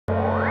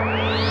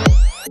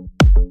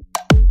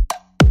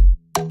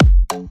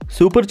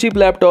Super cheap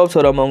laptops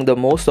are among the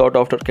most sought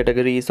after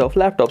categories of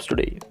laptops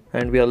today,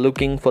 and we are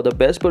looking for the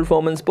best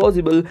performance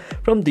possible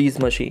from these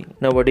machines.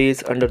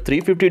 Nowadays, under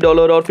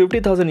 $350 or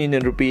 50,000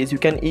 Indian rupees, you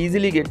can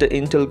easily get the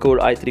Intel Core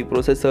i3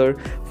 processor,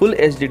 full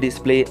HD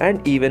display,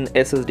 and even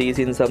SSDs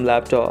in some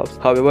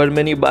laptops. However,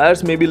 many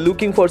buyers may be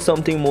looking for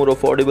something more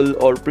affordable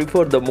or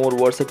prefer the more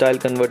versatile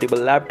convertible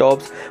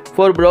laptops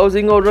for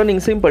browsing or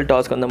running simple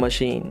tasks on the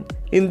machine.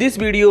 In this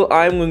video,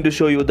 I am going to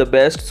show you the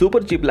best super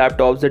cheap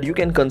laptops that you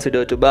can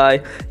consider to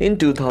buy in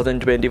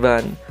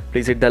 2021.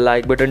 Please hit the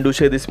like button to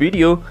share this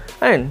video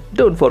and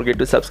don't forget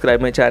to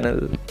subscribe my channel.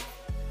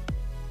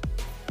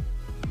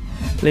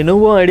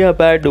 Lenovo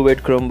IdeaPad Duet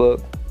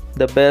Chromebook,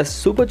 the best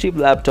super cheap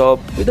laptop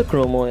with a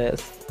Chrome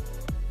OS.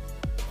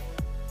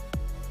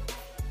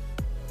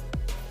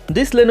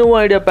 This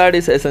Lenovo IdeaPad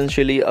is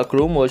essentially a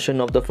Chrome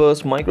version of the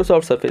first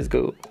Microsoft Surface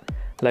Go.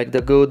 Like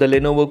the Go, the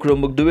Lenovo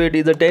Chromebook Duet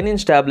is a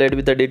 10-inch tablet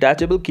with a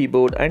detachable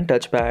keyboard and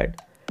touchpad.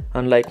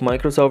 Unlike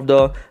Microsoft,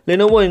 the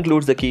Lenovo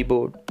includes the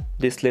keyboard.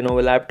 This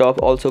Lenovo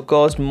laptop also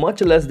costs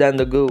much less than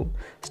the Go,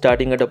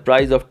 starting at a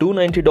price of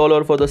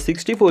 $290 for the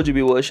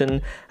 64GB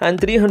version and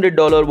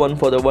 $300 one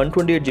for the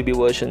 128GB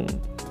version.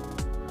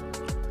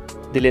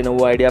 The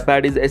Lenovo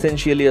IdeaPad is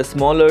essentially a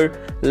smaller,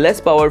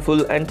 less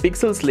powerful and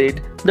pixel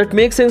slate that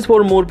makes sense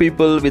for more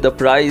people with a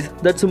price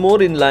that's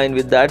more in line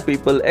with that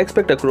people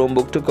expect a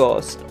Chromebook to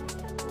cost.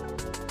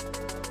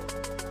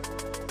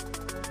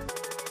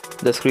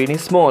 The screen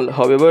is small,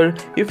 however,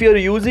 if you are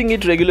using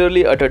it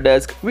regularly at a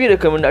desk, we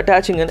recommend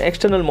attaching an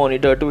external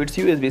monitor to its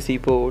USB-C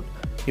port.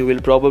 You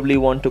will probably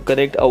want to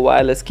connect a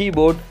wireless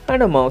keyboard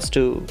and a mouse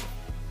too.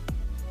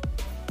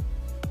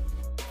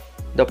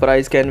 The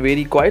price can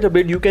vary quite a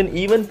bit. You can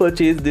even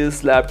purchase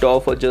this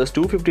laptop for just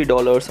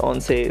 $250 on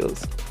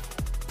sales.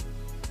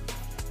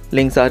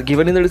 Links are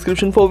given in the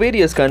description for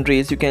various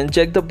countries. You can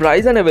check the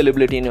price and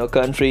availability in your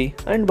country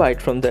and buy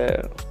it from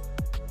there.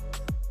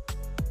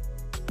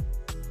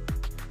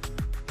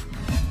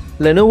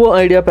 Lenovo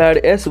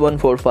IdeaPad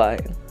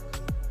S145.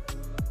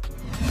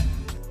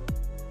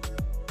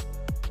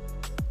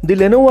 The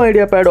Lenovo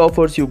IdeaPad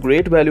offers you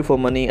great value for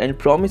money and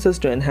promises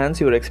to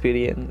enhance your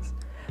experience.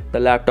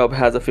 The laptop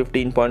has a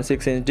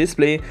 15.6-inch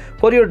display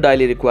for your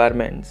daily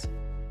requirements.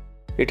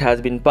 It has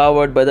been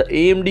powered by the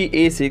AMD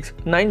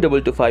A6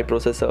 9225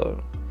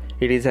 processor.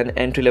 It is an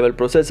entry-level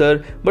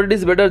processor, but it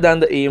is better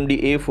than the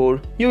AMD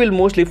A4 you will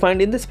mostly find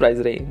in this price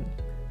range.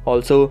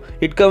 Also,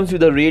 it comes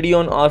with a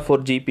Radeon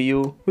R4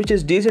 GPU, which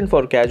is decent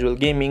for casual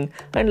gaming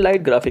and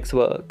light graphics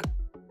work.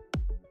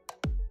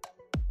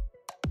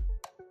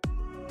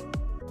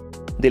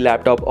 The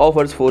laptop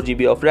offers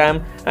 4GB of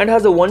RAM and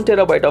has a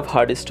 1TB of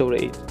hard disk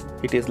storage.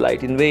 It is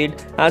light in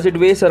weight as it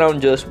weighs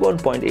around just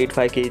 1.85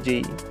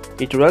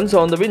 kg. It runs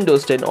on the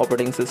Windows 10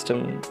 operating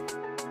system.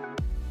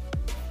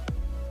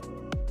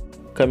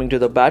 Coming to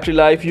the battery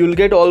life, you will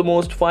get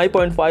almost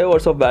 5.5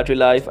 hours of battery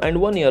life and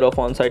 1 year of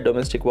on-site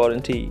domestic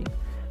warranty.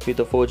 With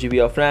a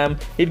 4GB of RAM,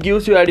 it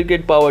gives you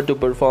adequate power to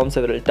perform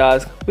several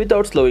tasks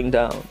without slowing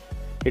down.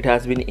 It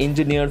has been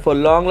engineered for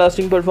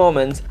long-lasting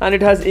performance and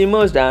it has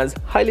emerged as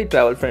highly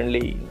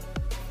travel-friendly.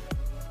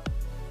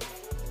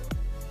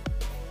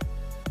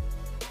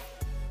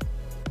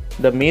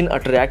 The main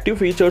attractive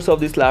features of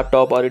this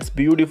laptop are its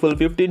beautiful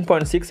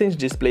 15.6-inch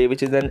display,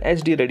 which is an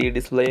HD-ready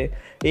display,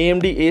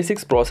 AMD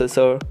A6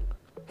 processor,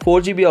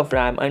 4GB of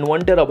RAM and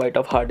 1TB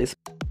of hard disk.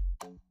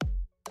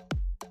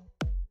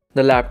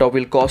 The laptop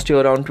will cost you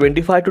around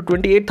 25 to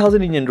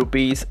 28,000 Indian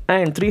rupees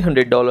and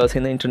 $300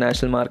 in the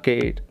international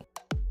market.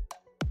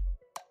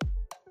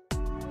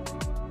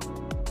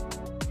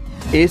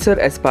 Acer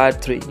Aspire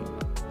 3.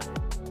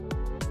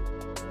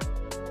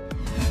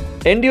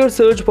 End your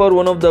search for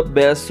one of the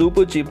best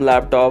super cheap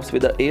laptops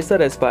with the Acer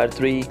Aspire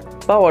 3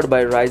 powered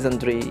by Ryzen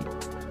 3.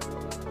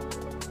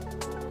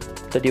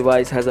 The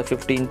device has a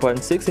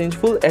 15.6-inch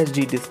Full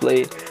HD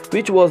display,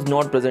 which was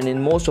not present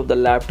in most of the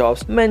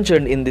laptops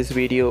mentioned in this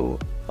video.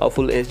 A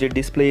Full HD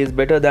display is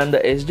better than the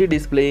HD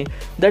display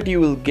that you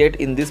will get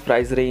in this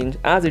price range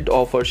as it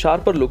offers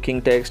sharper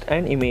looking text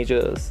and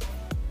images.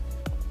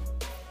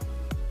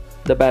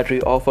 The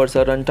battery offers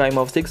a runtime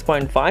of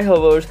 6.5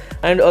 hours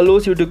and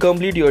allows you to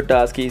complete your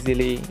task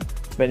easily.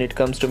 When it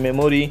comes to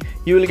memory,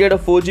 you will get a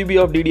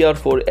 4GB of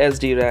DDR4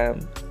 SD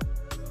RAM.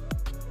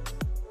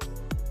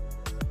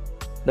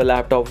 The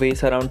laptop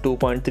weighs around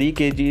 2.3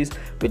 kg,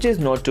 which is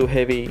not too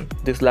heavy.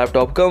 This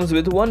laptop comes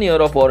with 1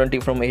 year of warranty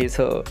from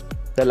Acer.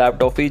 The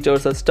laptop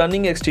features a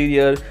stunning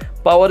exterior.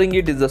 Powering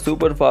it is the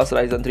super fast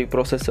Ryzen 3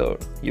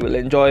 processor. You will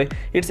enjoy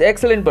its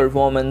excellent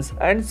performance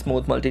and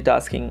smooth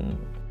multitasking.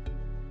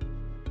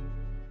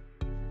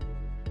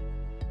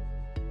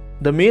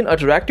 The main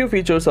attractive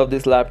features of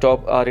this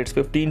laptop are its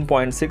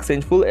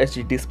 15.6-inch Full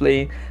HD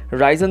display,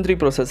 Ryzen 3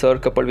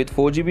 processor coupled with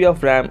 4GB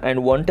of RAM and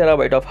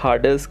 1TB of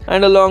hard disk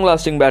and a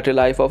long-lasting battery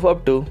life of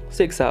up to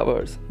 6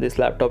 hours. This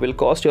laptop will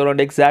cost you around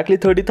exactly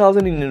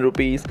 30,000 Indian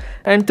rupees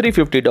and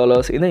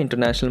 $350 in the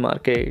international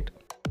market.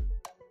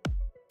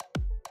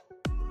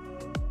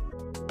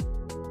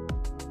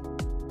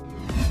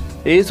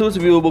 Asus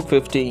VivoBook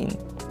 15.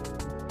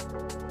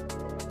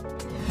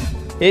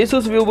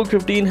 Asus VivoBook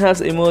 15 has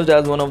emerged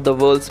as one of the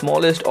world's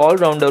smallest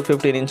all-rounder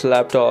 15-inch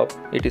laptop.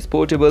 It is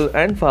portable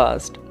and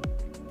fast.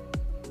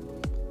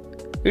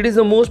 It is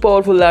the most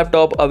powerful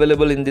laptop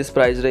available in this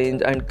price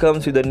range and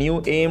comes with a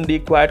new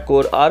AMD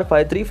quad-core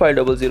R5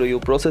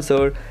 3500U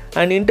processor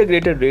and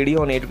integrated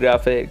Radeon 8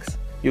 graphics.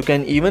 You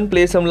can even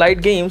play some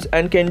light games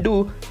and can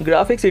do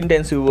graphics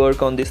intensive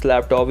work on this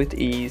laptop with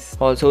ease.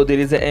 Also, there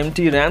is an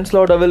empty RAM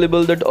slot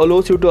available that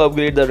allows you to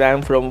upgrade the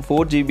RAM from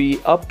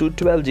 4GB up to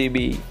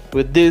 12GB.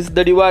 With this,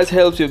 the device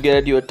helps you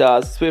get your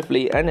tasks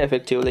swiftly and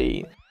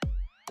effectively.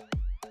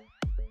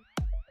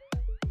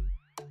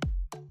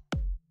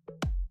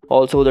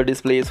 Also, the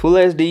display is Full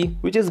HD,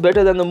 which is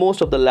better than the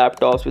most of the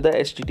laptops with a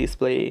HD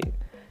display.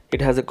 It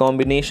has a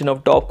combination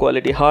of top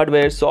quality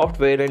hardware,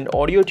 software and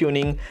audio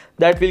tuning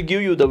that will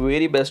give you the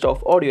very best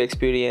of audio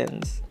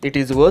experience. It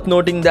is worth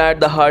noting that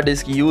the hard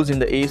disk used in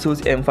the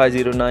Asus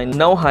M509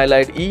 now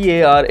highlight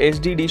EAR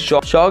HDD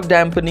shock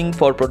dampening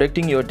for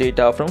protecting your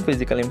data from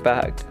physical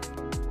impact.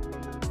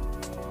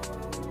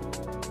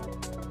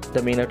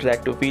 The main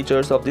attractive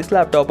features of this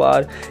laptop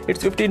are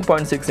its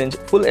 15.6-inch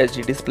Full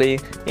HD display,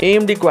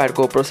 AMD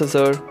quad-core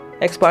processor,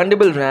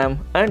 expandable RAM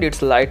and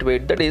its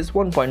lightweight, that is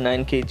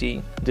 1.9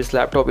 kg. This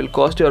laptop will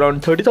cost you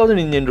around 30,000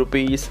 Indian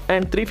rupees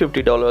and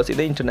 $350 in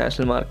the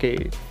international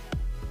market.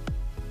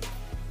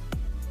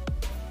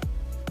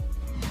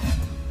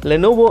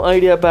 Lenovo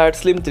IdeaPad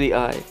Slim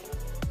 3i.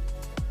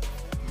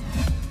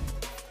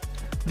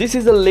 This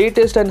is the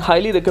latest and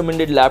highly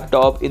recommended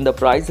laptop in the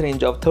price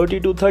range of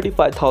 30 to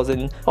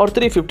 35,000 or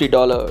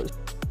 $350.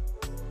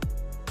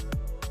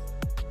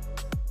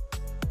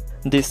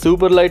 This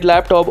super light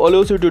laptop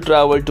allows you to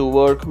travel to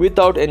work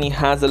without any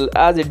hassle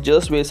as it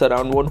just weighs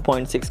around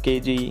 1.6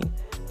 kg.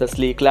 The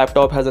sleek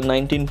laptop has a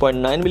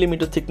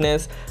 19.9mm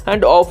thickness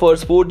and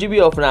offers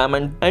 4GB of RAM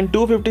and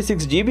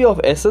 256GB of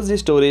SSD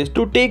storage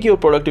to take your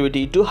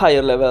productivity to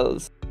higher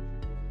levels.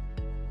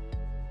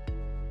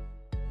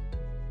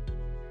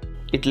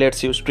 It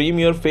lets you stream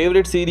your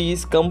favorite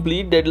series,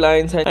 complete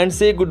deadlines and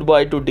say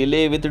goodbye to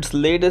delay with its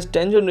latest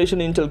 10th generation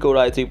Intel Core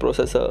i3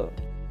 processor.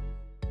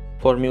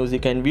 For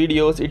music and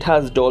videos, it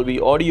has Dolby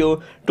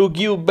Audio to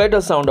give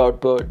better sound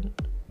output.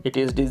 It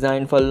is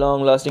designed for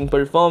long-lasting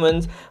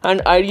performance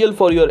and ideal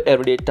for your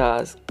everyday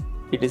tasks.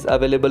 It is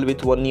available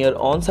with 1 year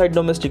on-site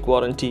domestic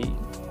warranty.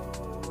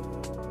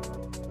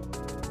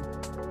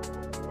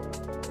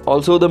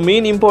 Also, the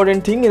main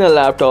important thing in a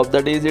laptop,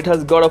 that is, it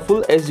has got a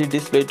Full HD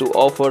display to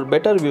offer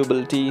better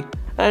viewability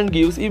and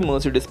gives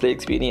immersive display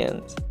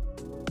experience.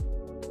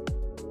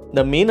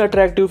 The main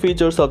attractive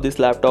features of this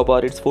laptop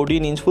are its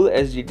 14-inch Full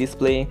HD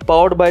display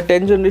powered by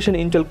 10th generation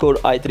Intel Core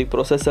i3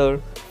 processor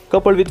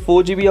coupled with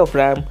 4GB of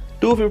RAM,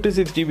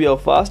 256GB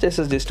of fast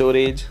SSD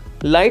storage,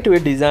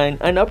 lightweight design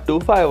and up to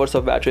 5 hours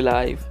of battery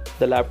life.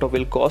 The laptop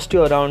will cost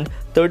you around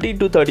 30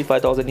 to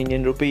 35,000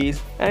 Indian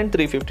rupees and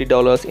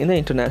 $350 in the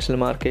international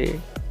market.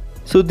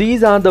 So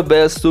these are the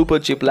best super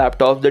cheap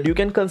laptops that you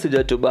can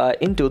consider to buy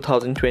in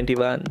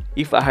 2021.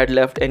 If I had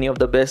left any of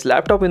the best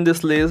laptop in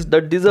this list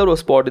that deserve a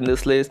spot in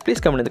this list, please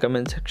comment in the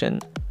comment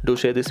section. Do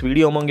share this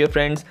video among your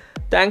friends.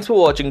 Thanks for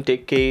watching.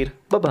 Take care.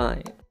 Bye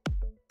bye.